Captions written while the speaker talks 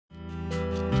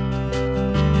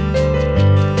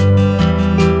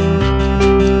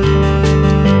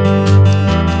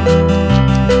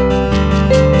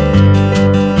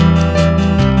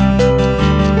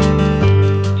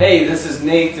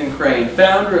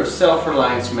founder of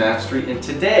Self-Reliance Mastery, and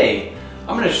today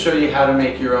I'm going to show you how to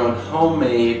make your own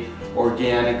homemade,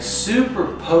 organic,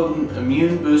 super potent,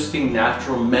 immune-boosting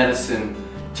natural medicine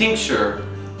tincture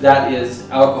that is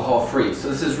alcohol-free. So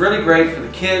this is really great for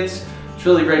the kids, it's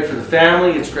really great for the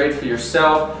family, it's great for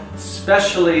yourself,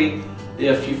 especially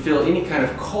if you feel any kind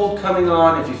of cold coming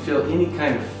on, if you feel any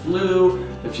kind of flu,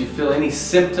 if you feel any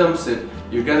symptoms that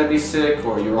you're going to be sick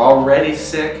or you're already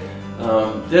sick.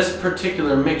 This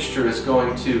particular mixture is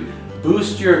going to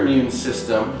boost your immune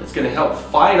system. It's going to help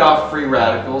fight off free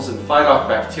radicals and fight off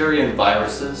bacteria and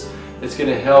viruses. It's going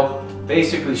to help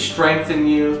basically strengthen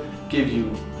you, give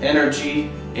you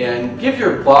energy, and give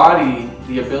your body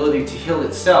the ability to heal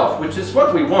itself, which is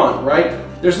what we want, right?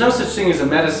 There's no such thing as a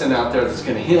medicine out there that's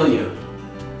going to heal you.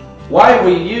 Why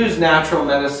we use natural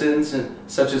medicines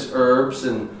such as herbs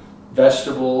and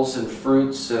vegetables and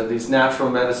fruits, these natural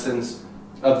medicines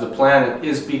of the planet,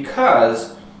 is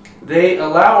because they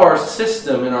allow our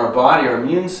system in our body, our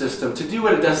immune system, to do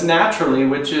what it does naturally,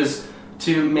 which is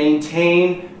to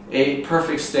maintain a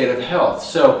perfect state of health.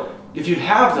 So if you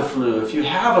have the flu, if you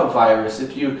have a virus,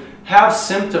 if you have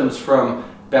symptoms from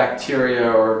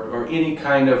bacteria or any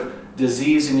kind of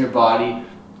disease in your body,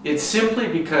 it's simply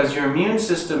because your immune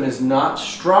system is not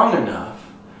strong enough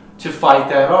to fight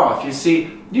that off. You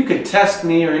see, you could test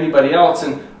me or anybody else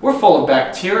and we're full of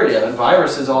bacteria and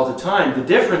viruses all the time. The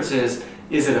difference is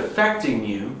it affecting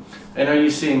you? And are you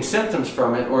seeing symptoms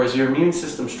from it? Or is your immune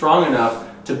system strong enough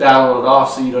to battle it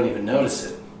off so you don't even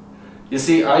notice it? You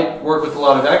see, I work with a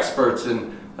lot of experts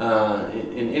in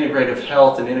integrative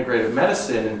health and integrative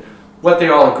medicine, and what they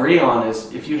all agree on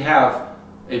is if you have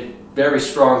a very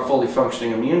strong, fully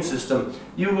functioning immune system,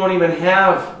 you won't even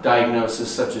have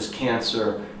diagnoses such as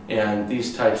cancer and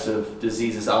these types of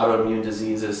diseases, autoimmune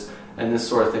diseases, and this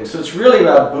sort of thing. So it's really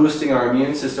about boosting our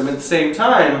immune system. At the same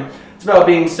time, it's about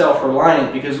being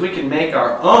self-reliant, because we can make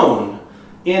our own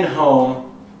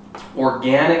in-home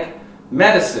organic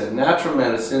medicine, natural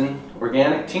medicine,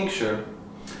 organic tincture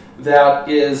that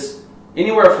is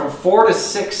anywhere from 4 to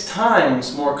 6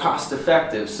 times more cost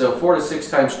effective. So 4 to 6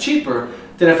 times cheaper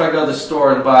than if I go to the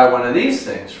store and buy one of these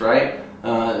things, right?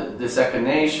 This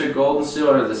Echinacea, Golden Seal,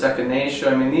 or this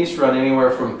Echinacea, I mean, these run anywhere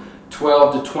from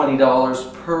 $12 to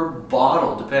 $20 per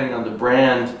bottle, depending on the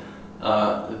brand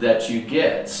that you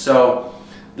get. So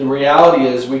the reality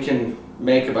is we can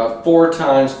make about 4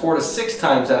 to 6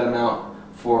 times that amount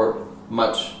for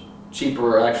much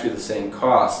cheaper, or actually the same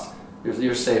cost.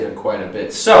 You're saving quite a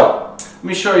bit. So let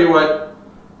me show you what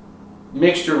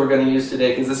mixture we're going to use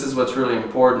today, because this is what's really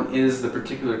important, is the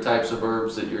particular types of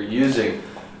herbs that you're using.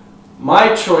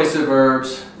 My choice of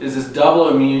herbs is this double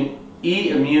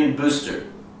immune booster.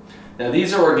 Now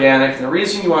these are organic, and the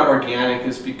reason you want organic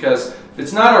is because if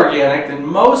it's not organic, then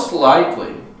most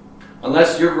likely,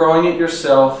 unless you're growing it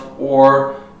yourself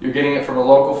or you're getting it from a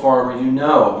local farmer you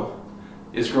know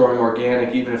is growing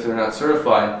organic, even if they're not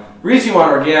certified. The reason you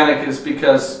want organic is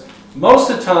because most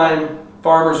of the time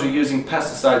farmers are using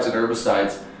pesticides and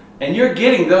herbicides, and you're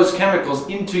getting those chemicals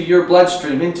into your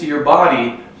bloodstream, into your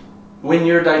body, when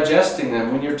you're digesting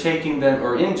them, when you're taking them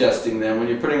or ingesting them, when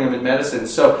you're putting them in medicine.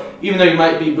 So even though you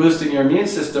might be boosting your immune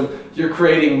system, you're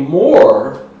creating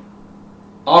more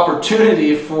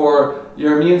opportunity for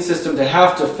your immune system to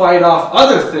have to fight off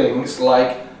other things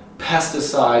like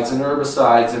pesticides and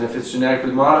herbicides, and if it's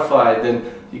genetically modified,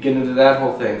 then you get into that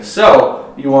whole thing.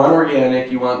 So you want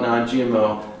organic, you want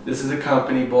non-GMO. This is a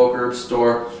company, Bulk Herb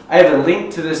Store. I have a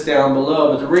link to this down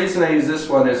below, but the reason I use this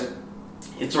one is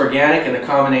it's organic and the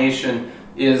combination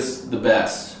is the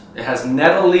best. It has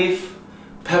nettle leaf,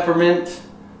 peppermint,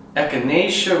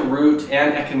 echinacea root,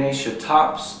 and echinacea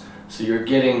tops. So you're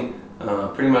getting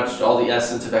pretty much all the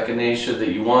essence of echinacea that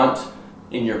you want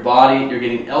in your body. You're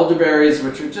getting elderberries,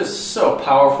 which are just so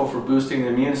powerful for boosting the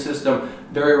immune system,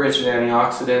 very rich in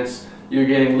antioxidants. You're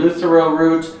getting luthero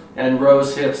root and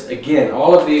rose hips. Again,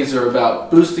 all of these are about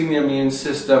boosting the immune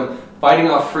system, fighting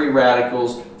off free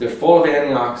radicals. They're full of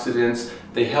antioxidants.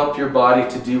 They help your body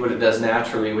to do what it does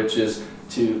naturally, which is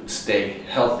to stay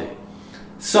healthy.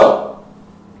 So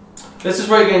this is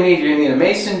what you're going to need. You're going to need a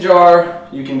mason jar.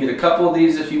 You can get a couple of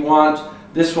these if you want.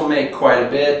 This will make quite a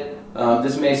bit.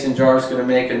 This mason jar is going to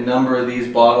make a number of these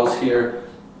bottles here.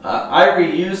 I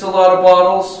reuse a lot of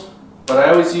bottles, but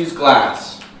I always use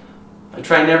glass. I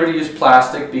try never to use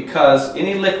plastic, because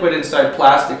any liquid inside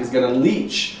plastic is going to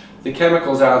leach the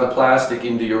chemicals out of the plastic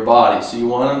into your body. So you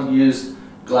want to use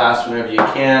glass whenever you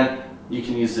can. You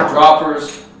can use the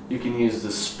droppers, you can use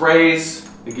the sprays,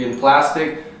 again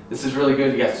plastic. This is really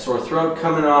good. You got sore throat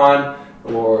coming on,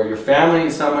 or your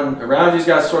family, someone around you's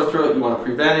got a sore throat, you want to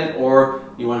prevent it, or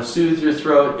you want to soothe your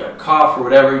throat, you got a cough or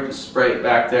whatever, you just spray it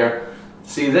back there.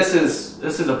 See, this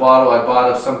is a bottle I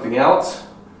bought of something else,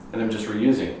 and I'm just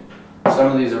reusing it.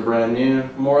 Some of these are brand new,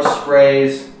 more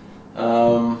sprays,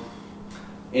 and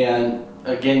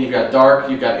again, you've got dark,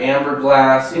 you've got amber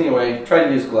glass. Anyway, try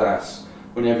to use glass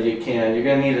whenever you can. You're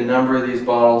going to need a number of these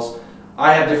bottles.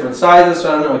 I have different sizes, so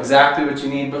I don't know exactly what you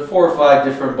need, but 4 or 5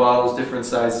 different bottles, different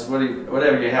sizes,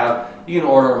 whatever you have. You can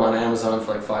order them on Amazon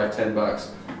for like $5–10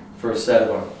 for a set of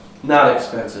them. Not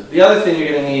expensive. The other thing you're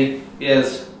going to need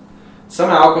is some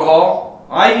alcohol.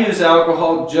 I use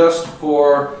alcohol just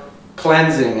for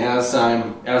cleansing as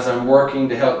I'm working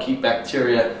to help keep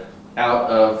bacteria out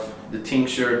of the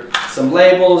tincture. Some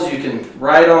labels you can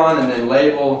write on and then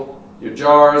label your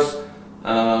jars.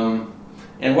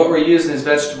 And what we're using is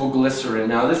vegetable glycerin.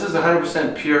 Now this is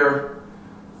 100% pure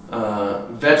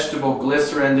vegetable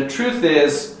glycerin. The truth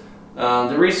is,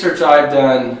 the research I've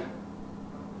done,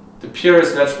 the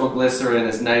purest vegetable glycerin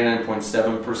is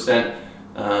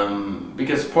 99.7%,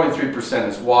 because 0.3%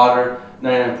 is water,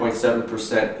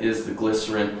 99.7% is the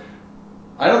glycerin.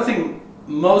 I don't think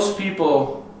most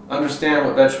people understand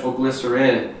what vegetable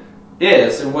glycerin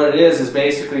is, and what it is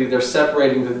basically they're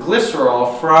separating the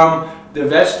glycerol from the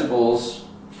vegetables,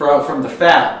 from the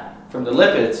fat, from the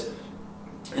lipids,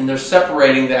 and they're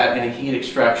separating that in a heat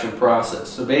extraction process.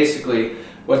 So basically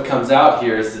what comes out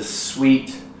here is this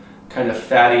sweet, kind of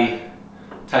fatty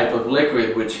type of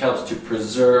liquid, which helps to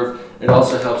preserve. It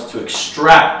also helps to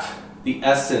extract the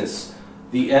essence,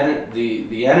 the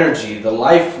energy, the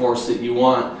life force that you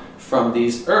want from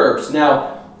these herbs.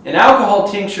 Now, an alcohol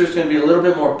tincture is going to be a little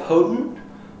bit more potent.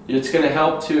 It's going to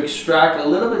help to extract a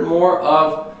little bit more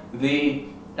of the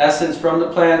essence from the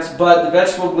plants, but the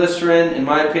vegetable glycerin, in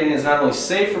my opinion, is not only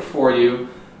safer for you,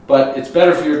 but it's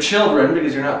better for your children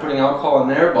because you're not putting alcohol in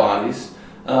their bodies,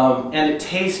 and it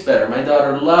tastes better. My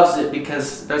daughter loves it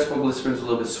because vegetable glycerin is a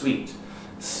little bit sweet.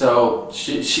 So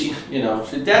she you know,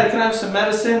 Dad, can I have some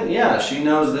medicine? Yeah, she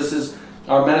knows this is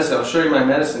our medicine. I'll show you my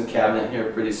medicine cabinet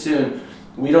here pretty soon.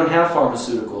 We don't have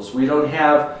pharmaceuticals. We don't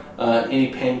have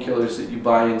any painkillers that you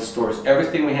buy in stores.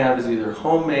 Everything we have is either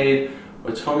homemade, or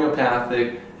it's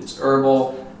homeopathic, it's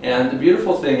herbal. And the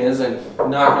beautiful thing is, and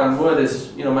knock on wood,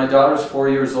 is, you know, my daughter's 4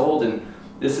 years old, and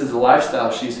this is a lifestyle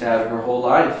she's had her whole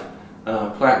life.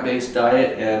 Plant-based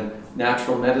diet and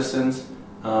natural medicines.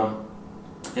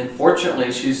 And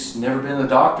fortunately, she's never been to the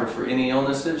doctor for any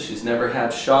illnesses. She's never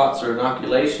had shots or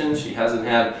inoculations. She hasn't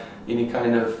had any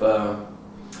kind of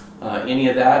any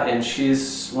of that, and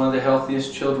she's one of the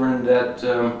healthiest children that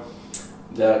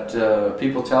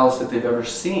people tell us that they've ever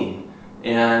seen.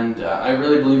 And I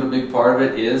really believe a big part of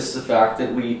it is the fact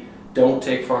that we don't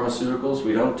take pharmaceuticals,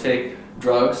 we don't take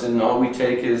drugs, and all we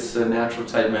take is natural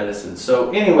type medicine.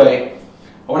 So anyway,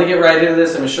 I want to get right into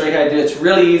this. I'm going to show you how to do it. It's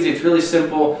really easy, it's really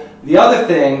simple. The other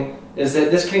thing is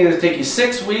that this can either take you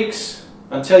 6 weeks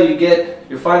until you get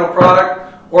your final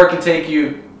product, or it can take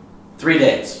you 3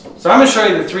 days. So I'm going to show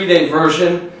you the 3-day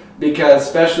version, because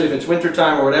especially if it's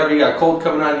wintertime or whatever, you got cold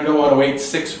coming on, you don't want to wait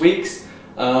 6 weeks.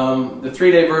 The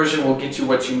 3-day version will get you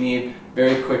what you need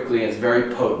very quickly, and it's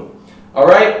very potent.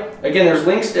 Alright, again, there's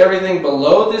links to everything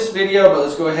below this video, but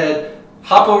let's go ahead,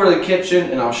 hop over to the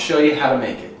kitchen, and I'll show you how to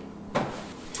make it.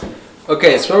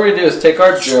 Okay, so what we're going to do is take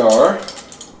our jar.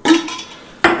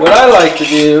 What I like to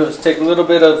do is take a little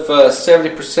bit of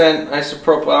 70%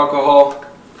 isopropyl alcohol,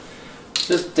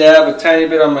 just dab a tiny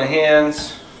bit on my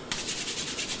hands.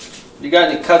 If you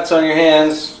got any cuts on your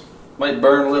hands, might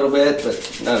burn a little bit,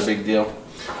 but not a big deal.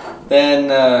 Then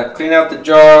clean out the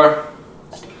jar.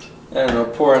 I don't know,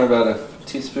 pour in about a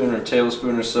teaspoon or a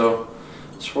tablespoon or so.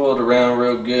 Swirl it around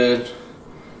real good.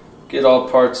 Get all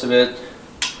parts of it.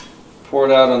 Pour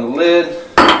it out on the lid.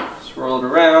 Swirl it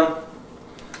around.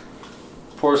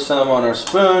 Pour some on our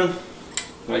spoon,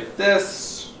 like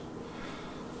this.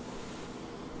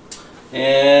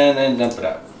 And then dump it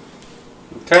out.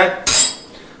 Okay?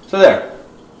 So there.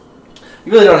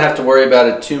 You really don't have to worry about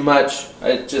it too much.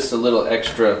 It's just a little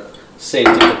extra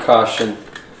safety precaution.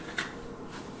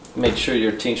 Make sure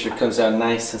your tincture comes out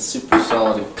nice and super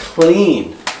solid and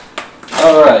clean.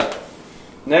 Alright.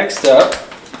 Next up,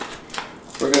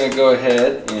 we're going to go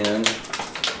ahead and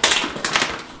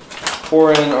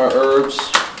pour in our herbs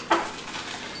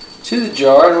to the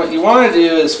jar. And what you want to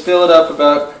do is fill it up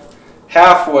about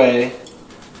halfway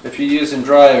if you're using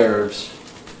dry herbs.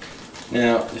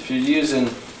 Now, if you're using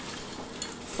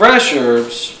fresh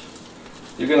herbs,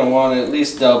 you're going to want to at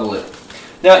least double it.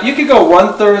 Now, you could go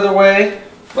 1/3 of the way,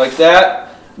 like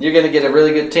that. You're going to get a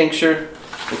really good tincture.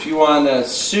 If you want a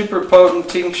super potent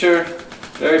tincture,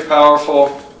 very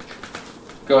powerful,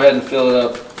 go ahead and fill it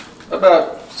up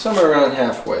about somewhere around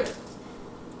halfway.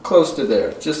 Close to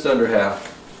there, just under half.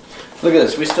 Look at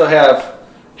this, we still have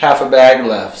half a bag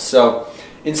left. So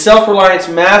in Self-Reliance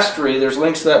Mastery, there's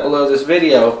links to that below this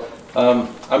video. I'm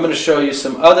going to show you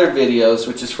some other videos,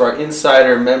 which is for our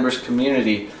insider members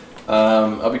community.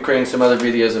 I'll be creating some other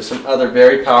videos of some other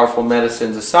very powerful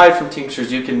medicines aside from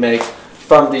tinctures you can make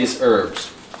from these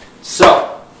herbs.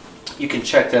 So you can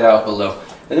check that out below.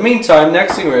 In the meantime,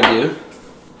 next thing we're going to do,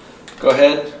 go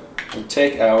ahead and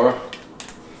take our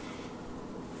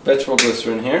vegetable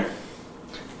glycerin here.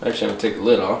 Actually, I'm going to take the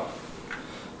lid off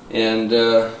and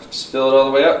just fill it all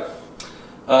the way up.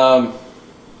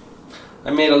 I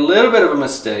made a little bit of a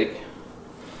mistake.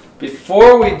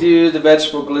 Before we do the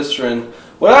vegetable glycerin,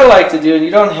 what I like to do, and you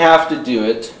don't have to do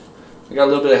it, I got a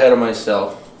little bit ahead of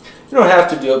myself. You don't have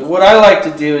to do it, but what I like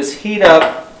to do is heat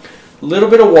up a little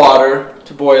bit of water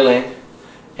to boiling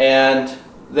and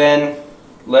then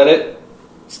let it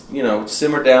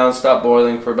simmer down, stop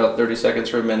boiling for about 30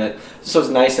 seconds or a minute so it's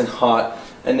nice and hot,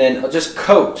 and then I'll just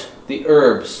coat the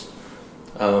herbs.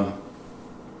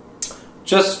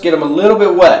 Just get them a little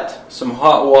bit wet, some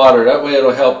hot water. That way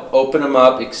it'll help open them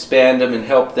up, expand them, and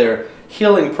help their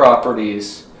healing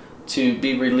properties to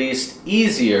be released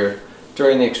easier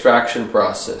during the extraction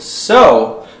process.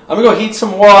 So I'm going to go heat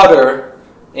some water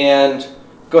and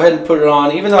go ahead and put it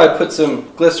on. Even though I put some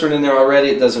glycerin in there already,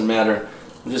 it doesn't matter.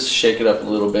 I'll just shake it up a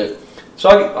little bit. So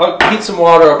I'll heat some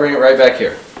water. I'll bring it right back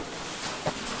here.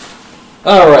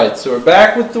 Alright, so we're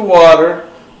back with the water.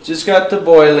 Just got to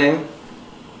boiling.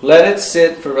 Let it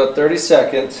sit for about 30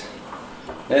 seconds.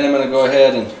 And I'm going to go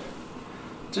ahead and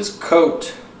just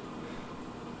coat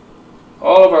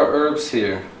all of our herbs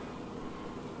here.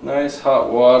 Nice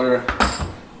hot water.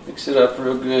 Mix it up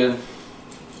real good.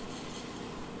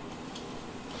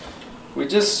 We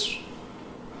just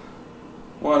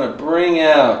want to bring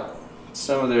out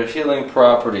some of their healing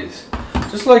properties.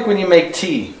 Just like when you make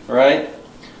tea, right?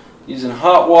 Using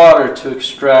hot water to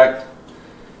extract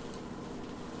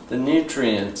the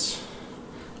nutrients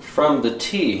from the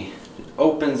tea. It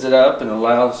opens it up and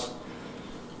allows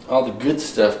all the good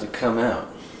stuff to come out.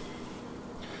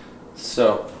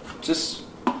 So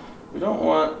we don't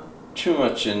want too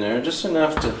much in there, just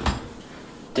enough to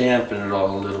dampen it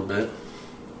all a little bit.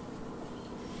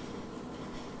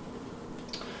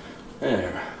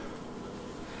 There.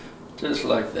 Just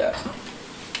like that.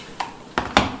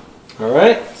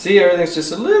 Alright, see, everything's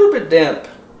just a little bit damp.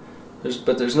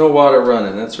 But there's no water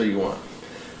running. That's what you want.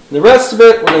 And the rest of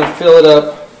it, we're going to fill it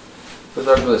up with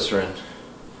our glycerin.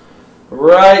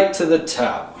 Right to the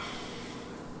top.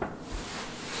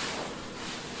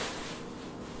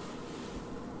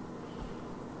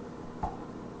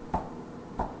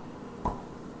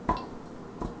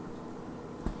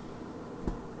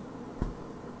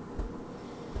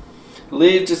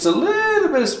 Leave just a little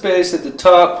bit of space at the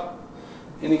top.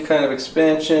 Any kind of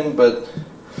expansion, but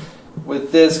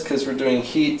with this, because we're doing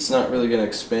heat, it's not really going to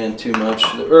expand too much.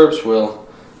 The herbs will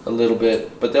a little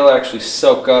bit, but they'll actually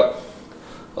soak up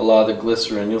a lot of the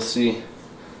glycerin. You'll see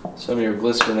some of your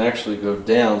glycerin actually go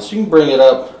down. So you can bring it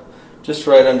up just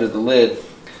right under the lid.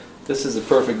 This is a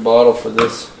perfect bottle for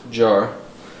this jar.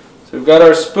 So we've got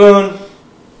our spoon.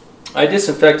 I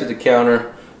disinfected the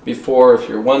counter before, if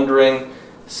you're wondering,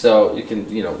 so you can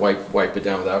wipe it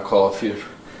down with alcohol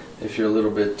if you're a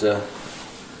little bit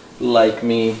like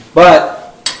me.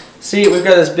 But see, we've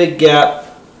got this big gap,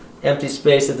 empty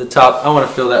space at the top. I want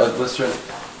to fill that with glycerin.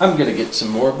 I'm going to get some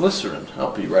more glycerin.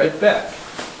 I'll be right back.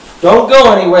 Don't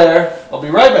go anywhere. I'll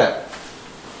be right back.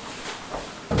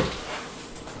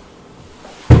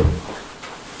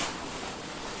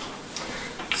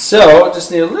 So I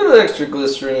just need a little extra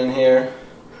glycerin in here.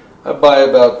 I buy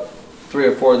about 3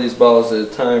 or 4 of these bottles at a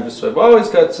time, just so I've always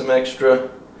got some extra.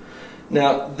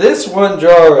 Now this one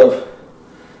jar of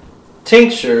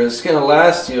tincture is going to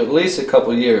last you at least a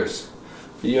couple years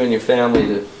for you and your family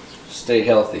to stay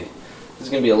healthy. There's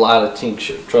going to be a lot of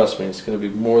tincture. Trust me, it's going to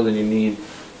be more than you need.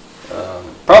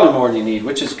 Probably more than you need,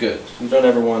 which is good. You don't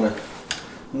ever want to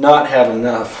not have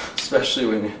enough,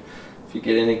 especially if you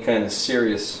get any kind of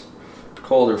serious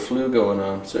cold or flu going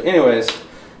on. So anyways,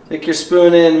 take your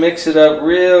spoon in, mix it up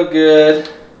real good.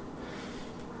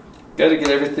 Got to get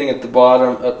everything at the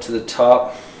bottom up to the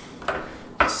top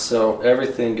so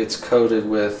everything gets coated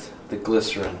with the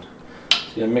glycerin.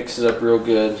 So you mix it up real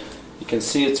good. You can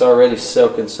see it's already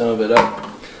soaking some of it up.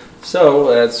 So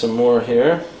we'll add some more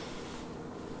here.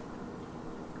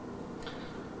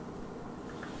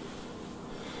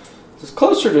 It's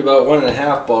closer to about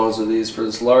 1.5 bottles of these for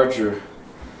this larger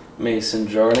mason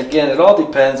jar. And again, it all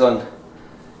depends on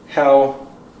how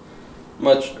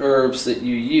much herbs that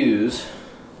you use.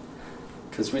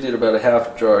 because we did about a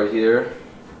half jar here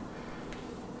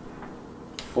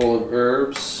full of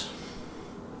herbs.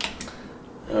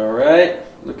 All right,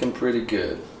 looking pretty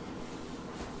good.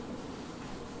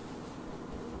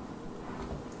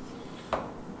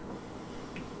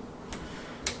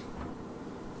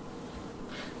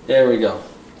 There we go.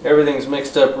 Everything's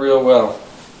mixed up real well.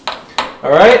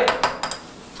 All right,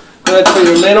 go ahead and put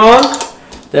your lid on.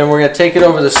 Then we're going to take it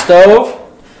over the stove,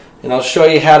 and I'll show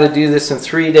you how to do this in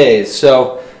 3 days.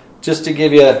 So just to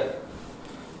give you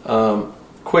a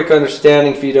quick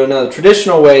understanding if you don't know, the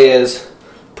traditional way is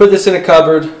put this in a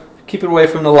cupboard, keep it away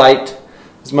from the light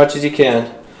as much as you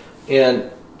can, and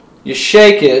you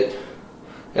shake it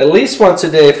at least once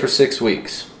a day for 6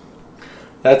 weeks.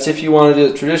 That's if you want to do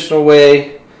it the traditional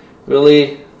way.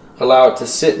 Really allow it to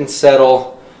sit and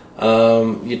settle.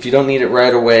 If you don't need it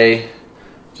right away,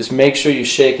 just make sure you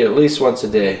shake it at least once a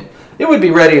day. It would be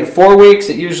ready in 4 weeks,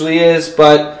 it usually is,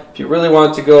 but if you really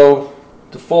want to go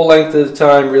the full length of the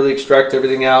time, really extract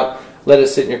everything out, let it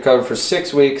sit in your cupboard for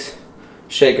 6 weeks,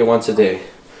 shake it once a day.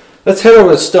 Let's head over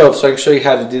to the stove so I can show you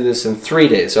how to do this in 3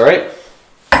 days, alright?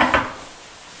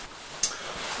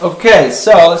 Okay,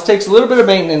 so this takes a little bit of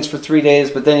maintenance for 3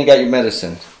 days, but then you got your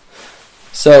medicine.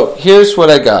 So here's what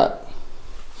I got.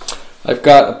 I've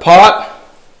got a pot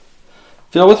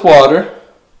filled with water,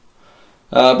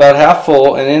 about half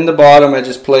full, and in the bottom I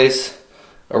just place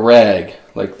a rag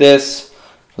like this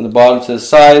from the bottom to the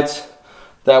sides.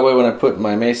 That way when I put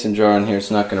my mason jar in here,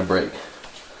 it's not going to break.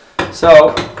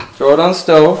 So throw it on the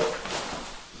stove,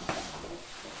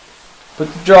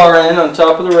 put the jar in on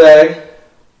top of the rag.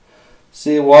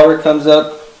 See, the water comes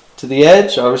up to the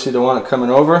edge. Obviously don't want it coming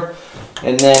over.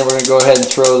 And then we're going to go ahead and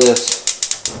throw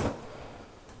this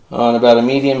on about a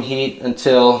medium heat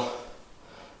until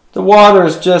the water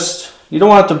is just, you don't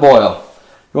want it to boil.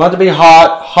 You want it to be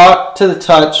hot, hot to the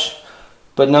touch,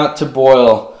 but not to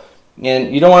boil.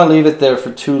 And you don't want to leave it there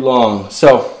for too long.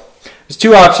 So there's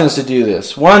two options to do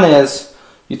this. One is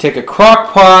you take a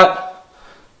crock pot,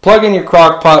 plug in your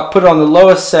crock pot, put it on the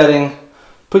lowest setting,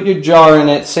 put your jar in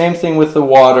it, same thing with the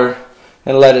water,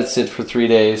 and let it sit for 3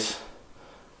 days,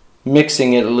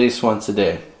 mixing it at least once a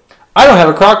day. I don't have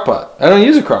a crock pot. I don't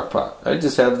use a crock pot. I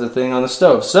just have the thing on the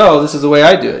stove. So this is the way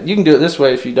I do it. You can do it this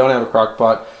way if you don't have a crock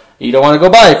pot. You don't want to go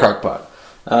buy a crock pot.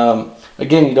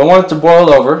 Again, you don't want it to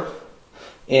boil over,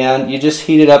 and you just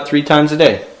heat it up 3 times a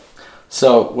day.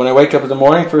 So when I wake up in the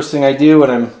morning, first thing I do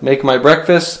when I'm making my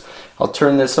breakfast, I'll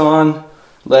turn this on,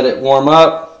 let it warm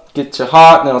up, get to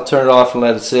hot, and then I'll turn it off and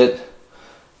let it sit.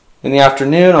 In the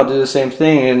afternoon, I'll do the same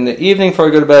thing. In the evening, before I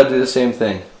go to bed, I'll do the same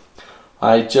thing.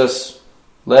 I just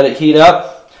let it heat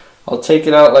up. I'll take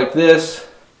it out like this,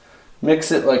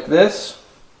 mix it like this.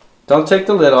 Don't take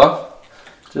the lid off.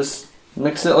 Just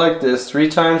mix it like this 3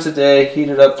 times a day, heat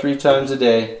it up 3 times a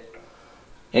day,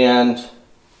 and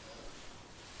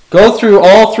go through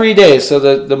all 3 days. So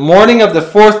the morning of the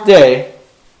 4th day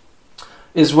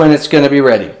is when it's going to be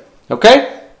ready.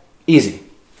 Okay? Easy.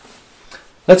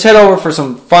 Let's head over for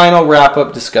some final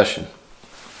wrap-up discussion.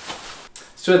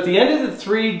 So at the end of the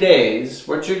 3 days,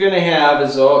 what you're going to have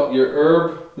is all your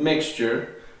herb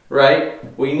mixture, right?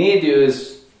 What you need to do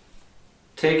is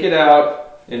take it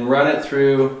out and run it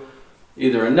through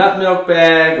either a nut milk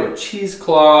bag or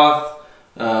cheesecloth,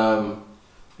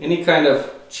 any kind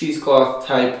of cheesecloth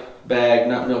type bag.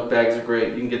 Nut milk bags are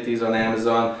great. You can get these on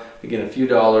Amazon. Again, a few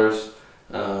dollars.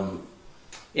 And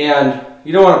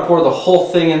you don't want to pour the whole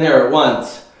thing in there at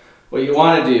once. What you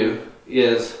want to do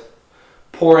is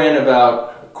pour in about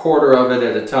a quarter of it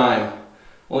at a time.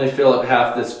 Only fill up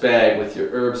half this bag with your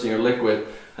herbs and your liquid,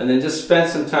 and then just spend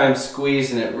some time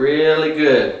squeezing it really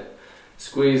good.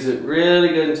 Squeeze it really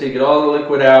good until you get all the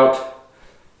liquid out.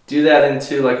 Do that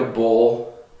into like a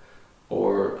bowl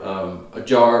or a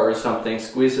jar or something.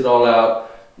 Squeeze it all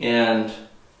out and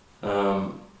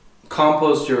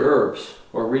compost your herbs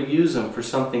or reuse them for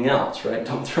something else, right?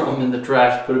 Don't throw them in the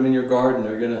trash, put them in your garden.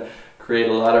 They're going to create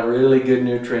a lot of really good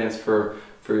nutrients for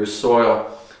your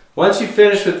soil. Once you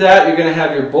finish with that, you're going to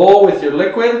have your bowl with your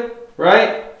liquid,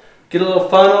 right? Get a little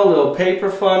funnel, a little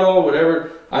paper funnel,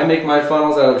 whatever. I make my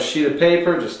funnels out of a sheet of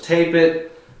paper. Just tape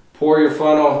it, pour your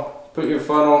funnel, put your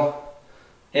funnel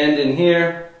end in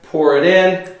here, pour it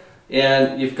in,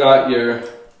 and you've got your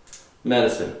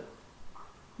medicine.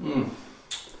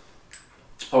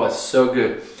 Oh, it's so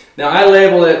good. Now I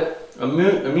label it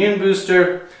immune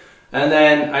booster, and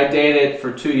then I date it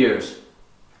for 2 years.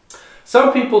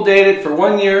 Some people date it for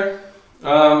 1 year.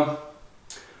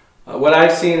 What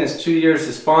I've seen is 2 years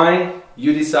is fine.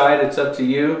 You decide, it's up to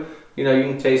you. You know, you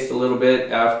can taste a little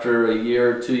bit after a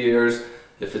year or 2 years.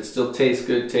 If it still tastes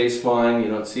good, tastes fine, you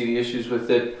don't see the issues with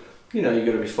it, you know, you're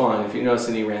going to be fine. If you notice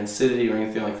any rancidity or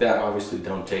anything like that, obviously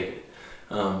don't take it.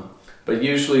 But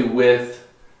usually with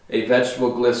a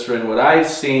vegetable glycerin, what I've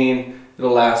seen,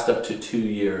 it'll last up to 2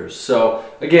 years. So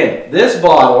again, this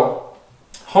bottle,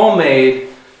 homemade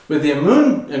with the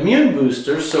immune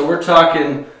booster, so we're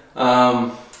talking,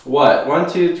 what, 1,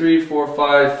 2, 3, 4,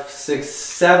 5, 6,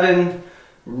 7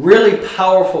 really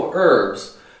powerful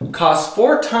herbs. Costs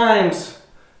 4 times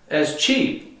as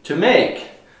cheap to make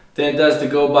than it does to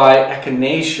go buy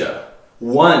echinacea,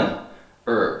 one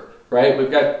herb, right? We've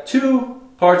got 2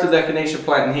 parts of the echinacea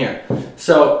plant in here.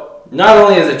 So not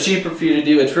only is it cheaper for you to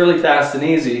do, it's really fast and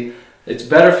easy, it's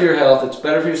better for your health, it's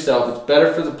better for yourself, it's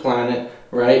better for the planet,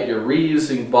 right? You're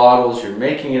reusing bottles, you're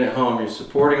making it at home, you're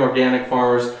supporting organic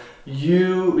farmers.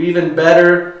 You, even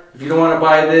better, if you don't want to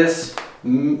buy this,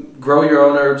 grow your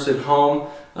own herbs at home.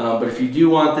 But if you do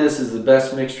want this, it's the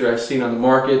best mixture I've seen on the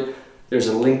market. There's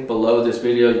a link below this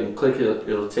video. You can click it,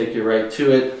 it'll take you right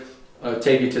to it.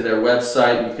 Take you to their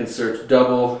website. You can search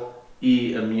Double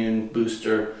E Immune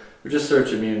Booster, or just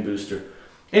search Immune Booster.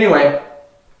 Anyway,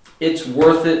 it's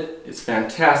worth it. It's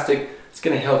fantastic. It's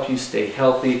going to help you stay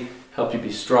healthy, help you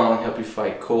be strong, help you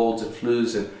fight colds and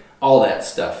flus and all that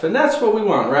stuff. And that's what we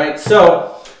want, right?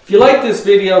 So if you like this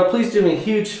video, please do me a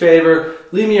huge favor.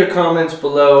 Leave me your comments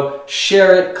below,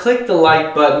 share it, click the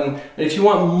like button. And if you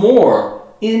want more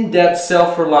in-depth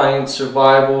self-reliant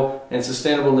survival and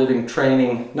sustainable living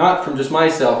training, not from just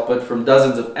myself, but from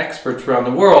dozens of experts around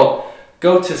the world,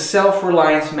 go to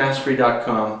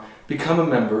selfreliancemastery.com, become a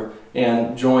member,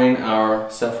 and join our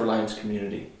self-reliance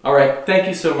community. All right, thank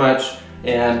you so much,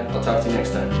 and I'll talk to you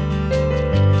next time.